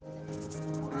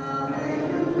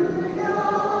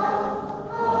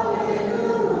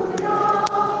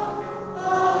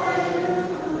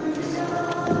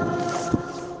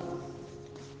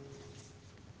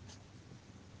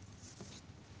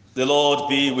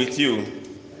be with you.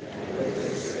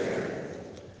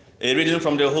 A reading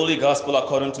from the Holy Gospel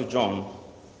according to John.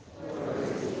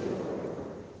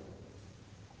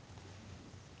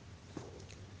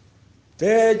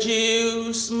 The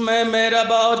Jews murmured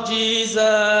about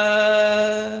Jesus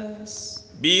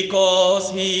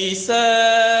because he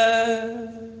said,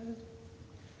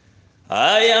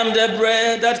 I am the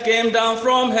bread that came down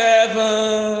from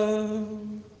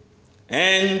heaven.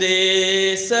 And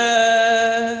they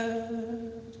said,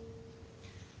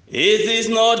 is this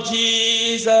not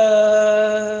Jesus,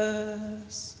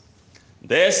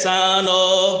 the son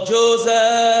of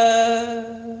Joseph?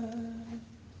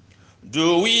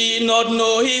 Do we not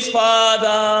know his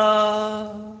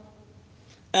father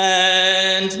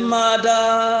and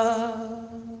mother?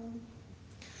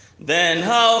 Then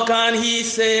how can he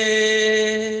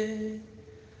say,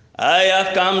 I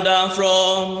have come down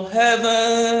from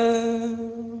heaven?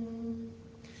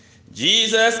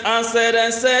 Jesus answered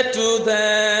and said to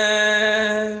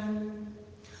them,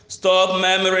 stop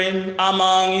murmuring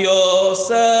among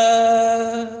yourselves.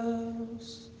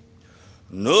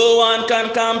 No one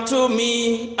can come to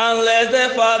me unless the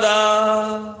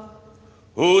Father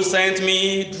who sent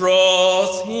me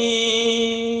draws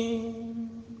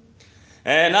him,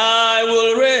 and I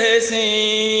will raise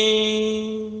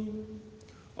him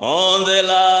on the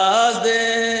last day.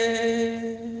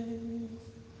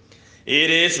 It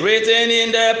is written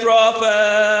in the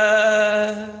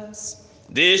prophets,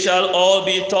 they shall all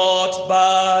be taught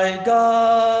by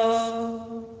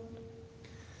God.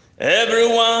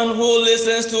 Everyone who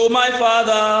listens to my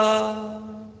Father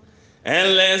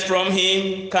and learns from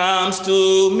him comes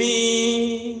to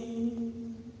me.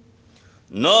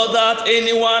 Not that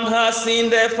anyone has seen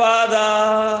the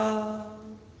Father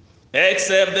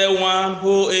except the one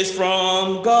who is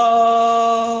from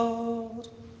God.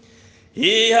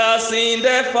 He has seen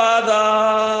the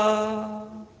Father.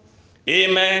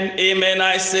 Amen, amen,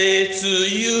 I say to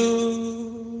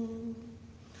you.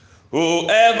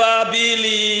 Whoever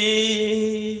believes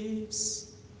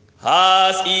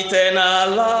has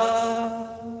eternal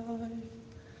life.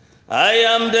 I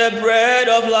am the bread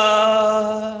of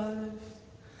life.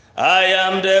 I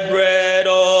am the bread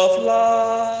of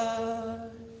life.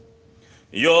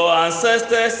 Your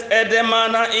ancestors ate the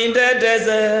manna in the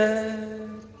desert,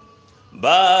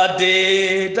 but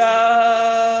they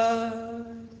died.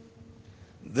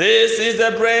 This is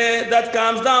the bread that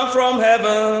comes down from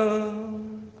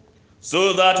heaven,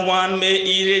 so that one may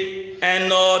eat it and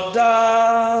not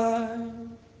die.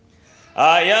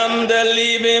 I am the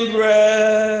living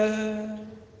bread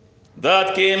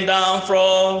that came down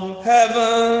from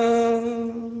heaven.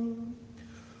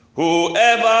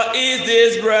 Whoever eats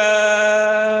this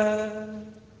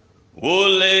bread will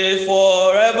live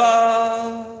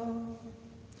forever.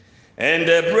 And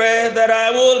the bread that I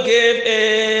will give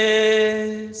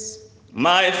is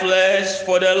my flesh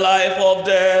for the life of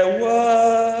the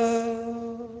world.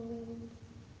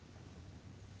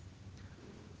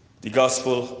 The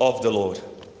Gospel of the Lord.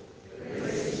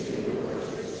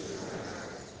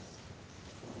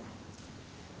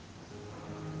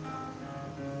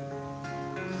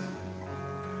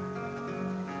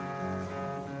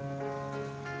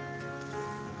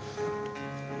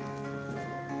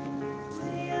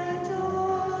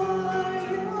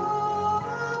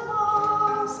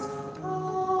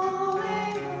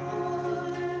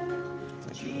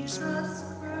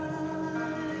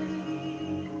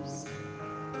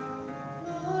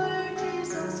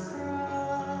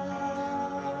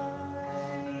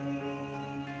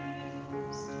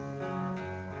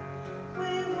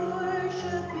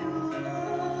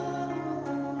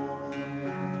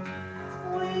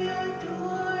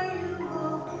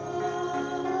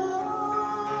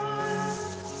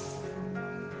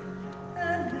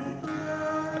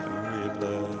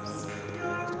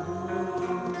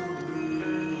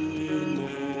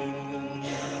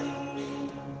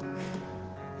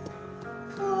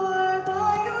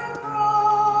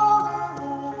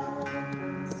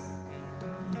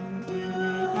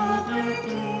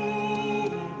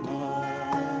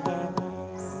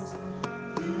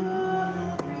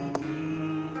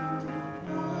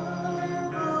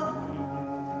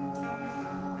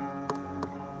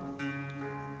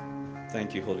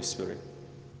 Thank you, Holy Spirit.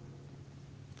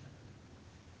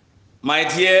 My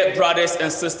dear brothers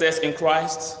and sisters in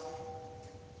Christ,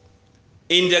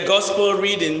 in the gospel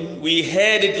reading, we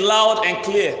heard it loud and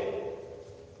clear.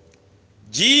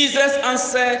 Jesus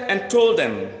answered and told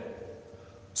them,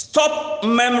 stop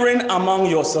murmuring among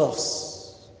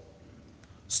yourselves.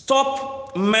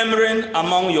 Stop murmuring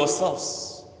among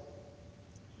yourselves.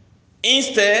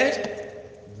 Instead,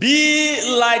 be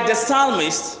like the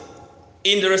psalmist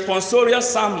in the responsorial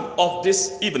psalm of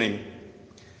this evening,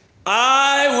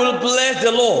 I will bless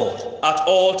the Lord at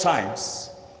all times.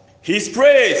 His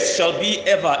praise shall be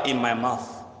ever in my mouth.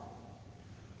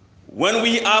 When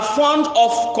we are fond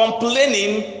of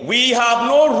complaining, we have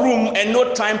no room and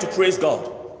no time to praise God.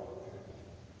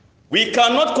 We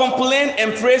cannot complain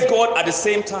and praise God at the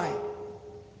same time.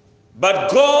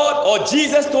 But God or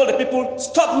Jesus told the people,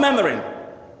 stop murmuring.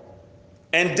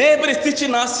 And David is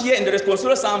teaching us here in the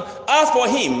responsorial psalm, as for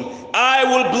him, I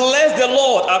will bless the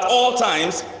Lord at all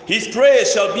times. His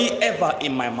praise shall be ever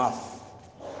in my mouth.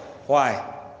 Why?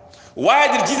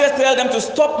 Why did Jesus tell them to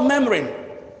stop murmuring?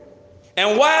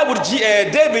 And why would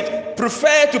David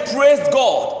prefer to praise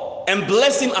God and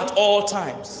bless him at all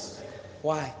times?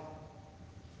 Why?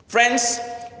 Friends,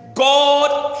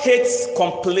 God hates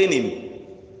complaining.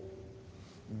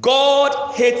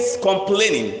 God hates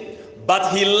complaining,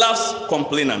 but he loves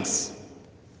complainants.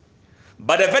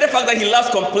 But the very fact that he loves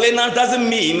complainants doesn't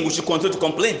mean we should continue to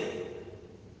complain.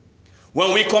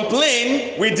 When we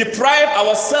complain, we deprive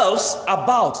ourselves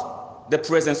about the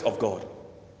presence of God.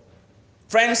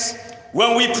 Friends,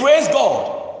 when we praise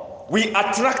God, we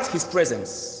attract his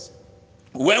presence.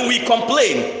 When we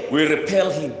complain, we repel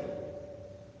him.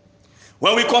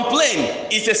 When we complain,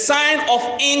 it's a sign of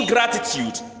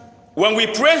ingratitude. When we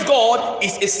praise God,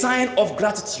 it's a sign of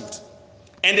gratitude.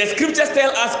 And the scriptures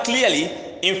tell us clearly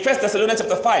in 1 Thessalonians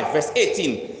chapter 5, verse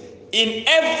 18, in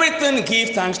everything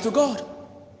give thanks to God.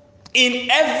 In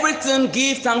everything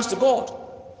give thanks to God.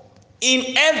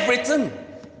 In everything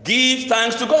give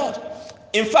thanks to God.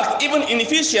 In fact, even in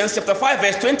Ephesians chapter 5,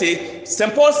 verse 20,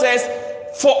 St. Paul says,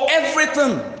 for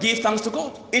everything give thanks to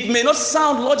God. It may not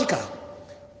sound logical.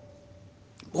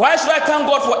 Why should I thank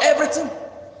God for everything?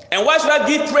 And why should I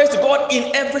give praise to God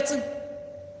in everything?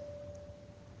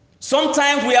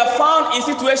 Sometimes we are found in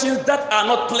situations that are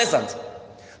not pleasant.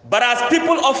 But as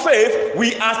people of faith,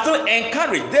 we are still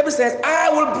encouraged. David says, I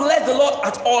will bless the Lord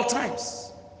at all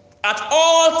times. At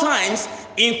all times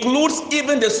includes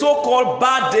even the so-called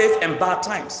bad days and bad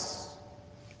times.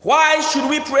 Why should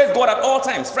we praise God at all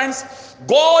times? Friends,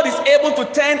 God is able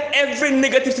to turn every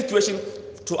negative situation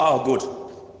to our good.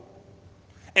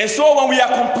 And so when we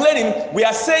are complaining, we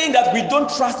are saying that we don't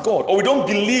trust God or we don't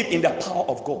believe in the power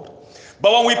of God.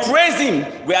 But when we praise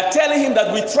him, we are telling him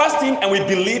that we trust him and we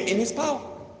believe in his power.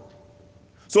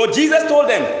 So Jesus told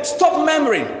them, stop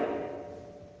murmuring.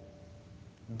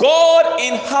 God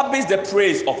inhabits the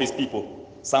praise of his people.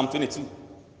 Psalm 22.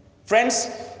 Friends,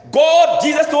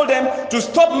 Jesus told them to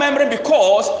stop murmuring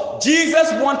because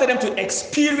Jesus wanted them to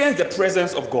experience the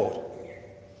presence of God.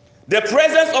 The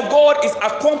presence of God is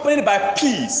accompanied by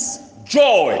peace,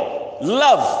 joy,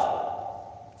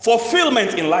 love,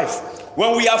 fulfillment in life.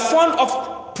 When we are fond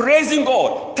of praising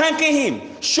God, thanking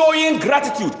him, showing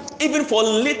gratitude, even for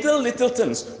little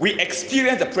things, we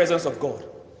experience the presence of God.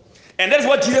 And that's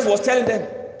what Jesus was telling them.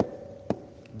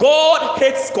 God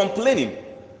hates complaining,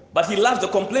 but he loves the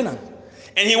complainer.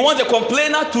 And he wants the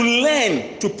complainer to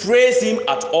learn to praise him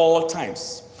at all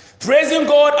times. Praising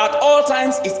God at all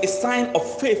times is a sign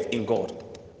of faith in God.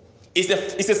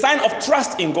 It's a sign of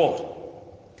trust in God.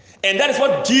 And that is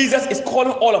what Jesus is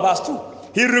calling all of us to.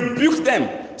 He rebukes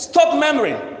them. Stop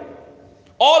murmuring.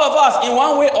 All of us, in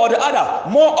one way or the other,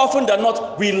 more often than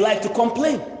not, we like to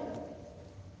complain.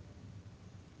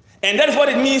 And that is what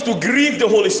it means to grieve the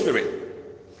Holy Spirit.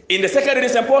 In the second reading,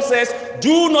 St. Paul says,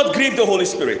 do not grieve the Holy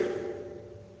Spirit.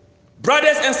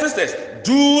 Brothers and sisters,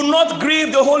 do not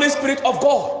grieve the Holy Spirit of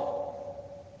God.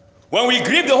 When we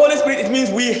grieve the Holy Spirit, it means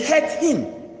we hate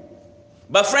him.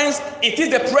 But friends, it is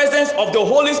the presence of the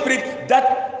Holy Spirit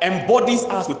that embodies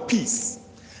us with peace.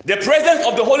 The presence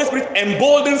of the Holy Spirit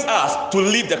emboldens us to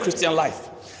live the Christian life.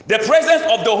 The presence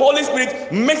of the Holy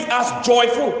Spirit makes us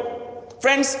joyful.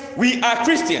 Friends, we are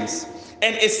Christians,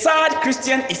 and a sad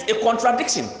Christian is a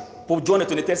contradiction. Pope John the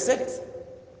 23rd said it.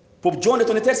 Pope John the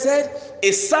 23rd said,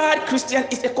 a sad Christian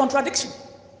is a contradiction.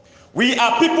 We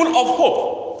are people of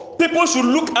hope. People should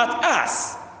look at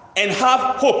us and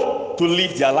have hope to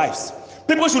live their lives.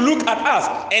 People should look at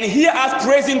us and hear us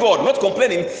praising God, not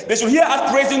complaining. They should hear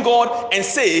us praising God and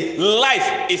say,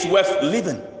 life is worth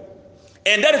living.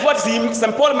 And that is what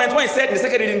St. Paul meant when he said in the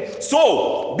second reading,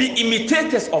 so be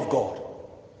imitators of God.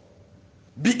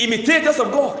 Be imitators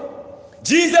of God.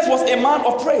 Jesus was a man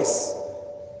of praise.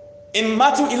 In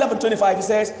Matthew 11:25, he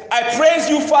says, I praise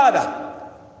you, Father,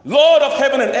 Lord of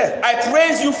heaven and earth. I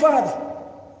praise you, Father.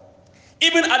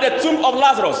 Even at the tomb of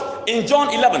Lazarus, in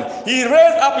John 11, he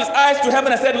raised up his eyes to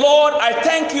heaven and said, Lord, I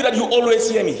thank you that you always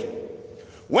hear me.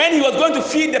 When he was going to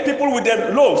feed the people with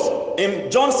the loaves, in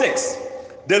John 6,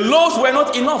 the loaves were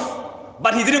not enough.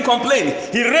 but he didn't complain.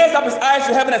 He raised up his eyes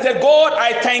to heaven and said, God,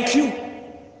 I thank you.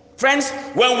 Friends,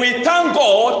 when we thank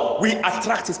God, we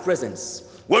attract his presence.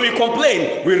 When we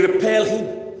complain, we repel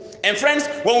him. And friends,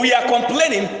 when we are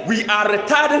complaining, we are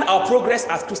retarding our progress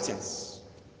as Christians.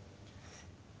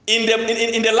 In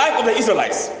the life of the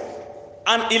Israelites,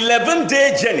 an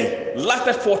 11-day journey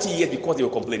lasted 40 years because they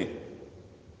were complaining.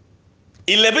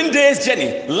 11 days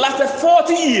journey lasted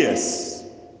 40 years.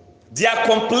 Their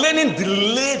complaining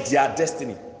delayed their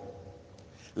destiny.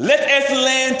 Let us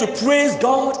learn to praise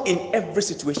God in every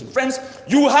situation. Friends,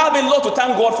 you have a lot to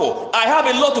thank God for. I have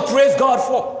a lot to praise God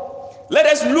for. Let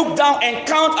us look down and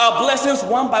count our blessings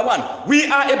one by one. We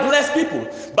are a blessed people,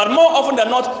 but more often than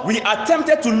not, we are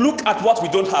tempted to look at what we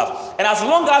don't have. And as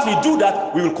long as we do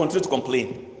that, we will continue to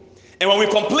complain. And when we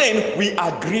complain, we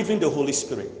are grieving the Holy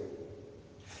Spirit.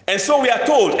 And so we are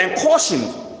told and cautioned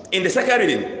in the second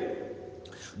reading,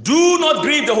 do not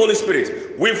grieve the Holy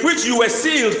Spirit, with which you were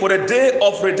sealed for the day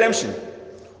of redemption.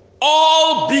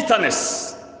 All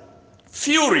bitterness,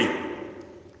 fury,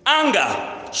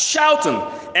 anger, shouting,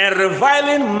 and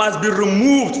reviling must be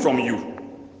removed from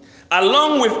you,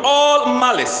 along with all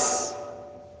malice.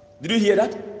 Did you hear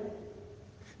that?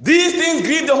 These things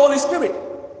grieve the Holy Spirit.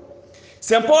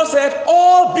 St. Paul said,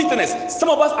 all bitterness. Some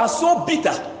of us are so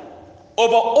bitter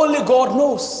over only God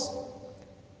knows.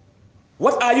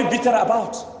 What are you bitter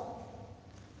about?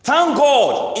 Thank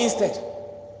God instead.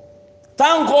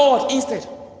 Thank God instead.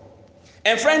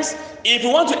 And friends, if we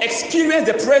want to experience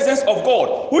the presence of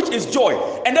God, which is joy,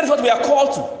 and that is what we are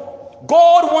called to,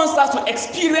 God wants us to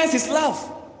experience his love,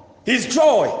 his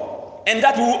joy, and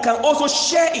that we can also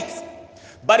share it.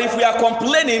 But if we are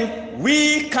complaining,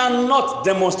 we cannot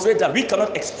demonstrate that. We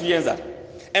cannot experience that.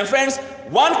 And friends,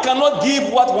 one cannot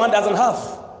give what one doesn't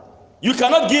have. You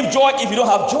cannot give joy if you don't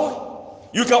have joy.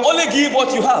 You can only give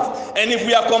what you have. And if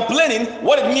we are complaining,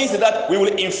 what it means is that we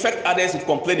will infect others with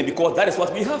complaining, because that is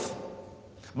what we have.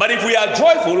 But if we are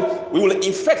joyful, we will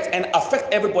infect and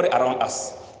affect everybody around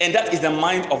us. And that is the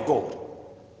mind of God.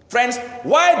 Friends,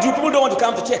 why do people don't want to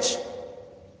come to church?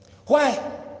 Why?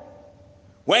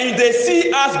 When they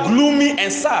see us gloomy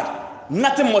and sad,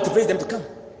 nothing motivates them to come.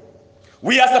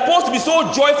 We are supposed to be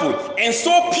so joyful and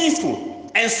so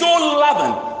peaceful and so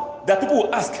loving that people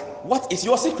will ask, what is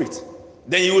your secret?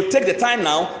 Then you will take the time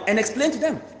now and explain to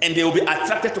them, and they will be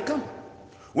attracted to come.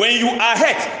 When you are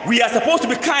hurt, we are supposed to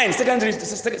be kind. Second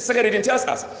reading tells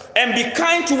us, and be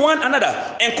kind to one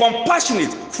another and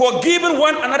compassionate, forgiving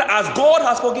one another as God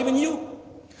has forgiven you.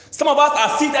 Some of us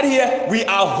are seated here, we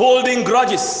are holding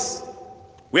grudges.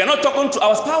 We are not talking to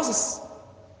our spouses.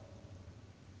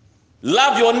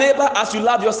 Love your neighbor as you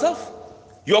love yourself.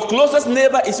 Your closest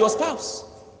neighbor is your spouse.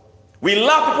 We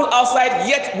love people outside,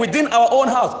 yet within our own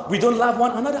house, we don't love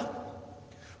one another.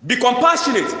 Be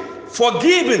compassionate,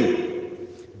 forgiving.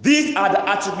 These are the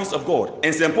attributes of God.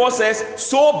 And St. Paul says,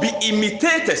 so be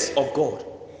imitators of God.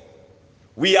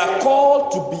 We are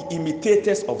called to be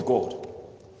imitators of God.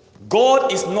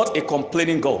 God is not a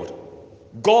complaining God.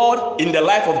 God, in the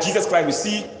life of Jesus Christ, we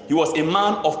see he was a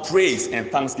man of praise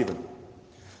and thanksgiving.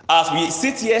 As we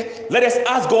sit here, let us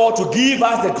ask God to give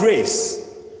us the grace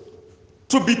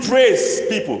to be praise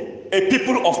people, a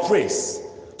people of praise,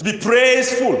 to be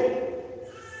praiseful,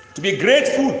 to be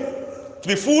grateful, to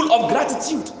be full of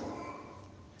gratitude.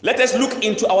 Let us look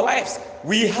into our lives.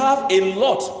 We have a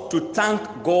lot to thank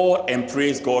God and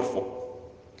praise God for.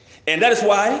 And that is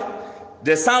why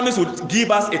the psalmist would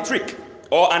give us a trick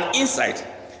or an insight.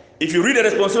 If you read the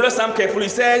responsorial psalm carefully,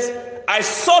 it says, I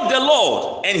sought the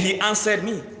Lord and he answered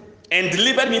me and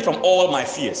delivered me from all my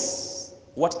fears.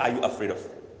 What are you afraid of?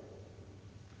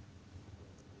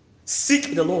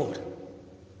 Seek the Lord.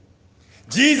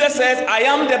 Jesus says, I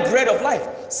am the bread of life.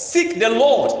 Seek the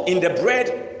Lord in the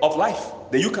bread of life,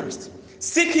 the Eucharist.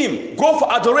 Seek him. Go for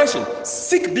adoration.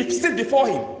 Sit before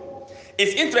him.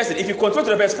 It's interesting. If you continue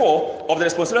to the verse 4 of the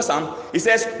responsorial psalm, it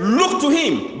says, look to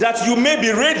him that you may be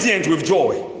radiant with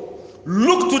joy.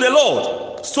 Look to the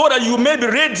Lord so that you may be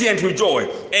radiant with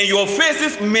joy and your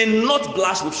faces may not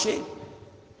blush with shame.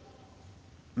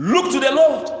 Look to the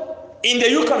Lord in the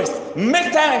Eucharist.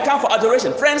 Make time and come for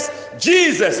adoration. Friends,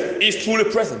 Jesus is fully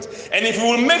present. And if you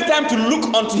will make time to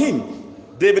look unto him,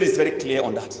 David is very clear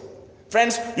on that.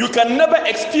 Friends, you can never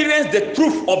experience the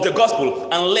truth of the gospel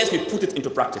unless we put it into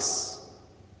practice.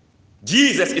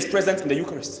 Jesus is present in the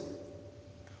Eucharist.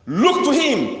 Look to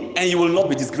him and you will not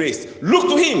be disgraced. Look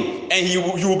to him and you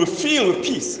will be filled with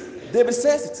peace. David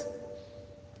says it.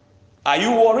 Are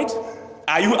you worried?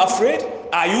 Are you afraid?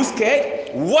 Are you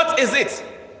scared? What is it?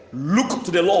 Look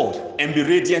to the Lord and be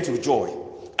radiant with joy.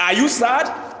 Are you sad?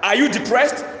 Are you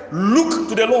depressed? Look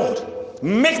to the Lord.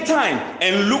 Make time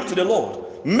and look to the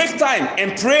Lord. Make time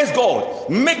and praise God.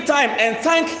 Make time and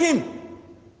thank Him.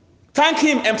 Thank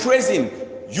Him and praise Him.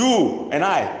 You and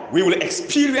I, we will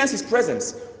experience His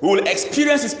presence. We will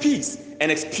experience His peace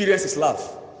and experience His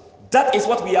love. That is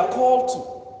what we are called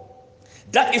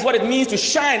to. That is what it means to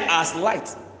shine as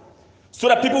light, so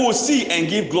that people will see and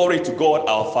give glory to God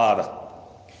our Father.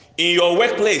 In your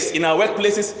workplace, in our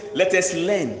workplaces, let us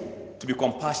learn to be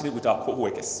compassionate with our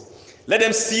co-workers. Let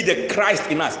them see the Christ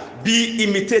in us. Be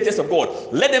imitators of God.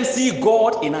 Let them see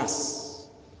God in us.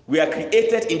 We are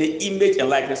created in the image and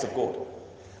likeness of God.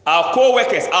 Our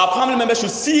co-workers, our family members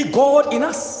should see God in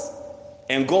us.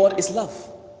 And God is love.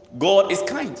 God is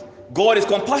kind. God is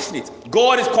compassionate.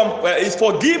 God is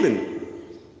forgiving.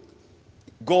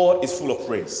 God is full of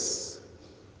praise.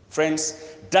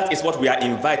 Friends, that is what we are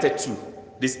invited to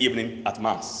this evening at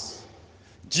Mass.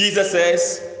 Jesus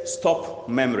says, stop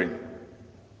murmuring.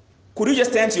 Could you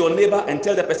just turn to your neighbor and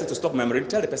tell the person to stop murmuring?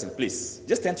 Tell the person, please.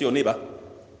 Just turn to your neighbor.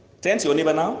 Turn to your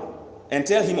neighbor now and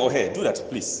tell him or her. Do that,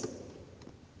 please.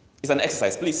 It's an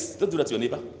exercise. Please, don't do that to your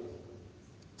neighbor.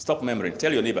 Stop murmuring.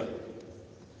 Tell your neighbor.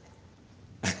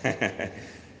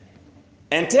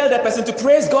 And tell that person to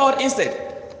praise God instead.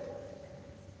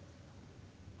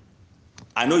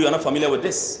 I know you are not familiar with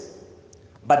this,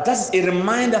 but that is a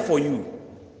reminder for you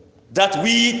that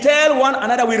we tell one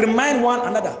another, we remind one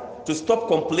another to stop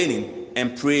complaining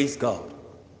and praise God.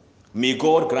 May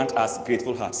God grant us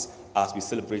grateful hearts as we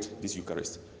celebrate this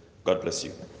Eucharist. God bless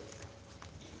you.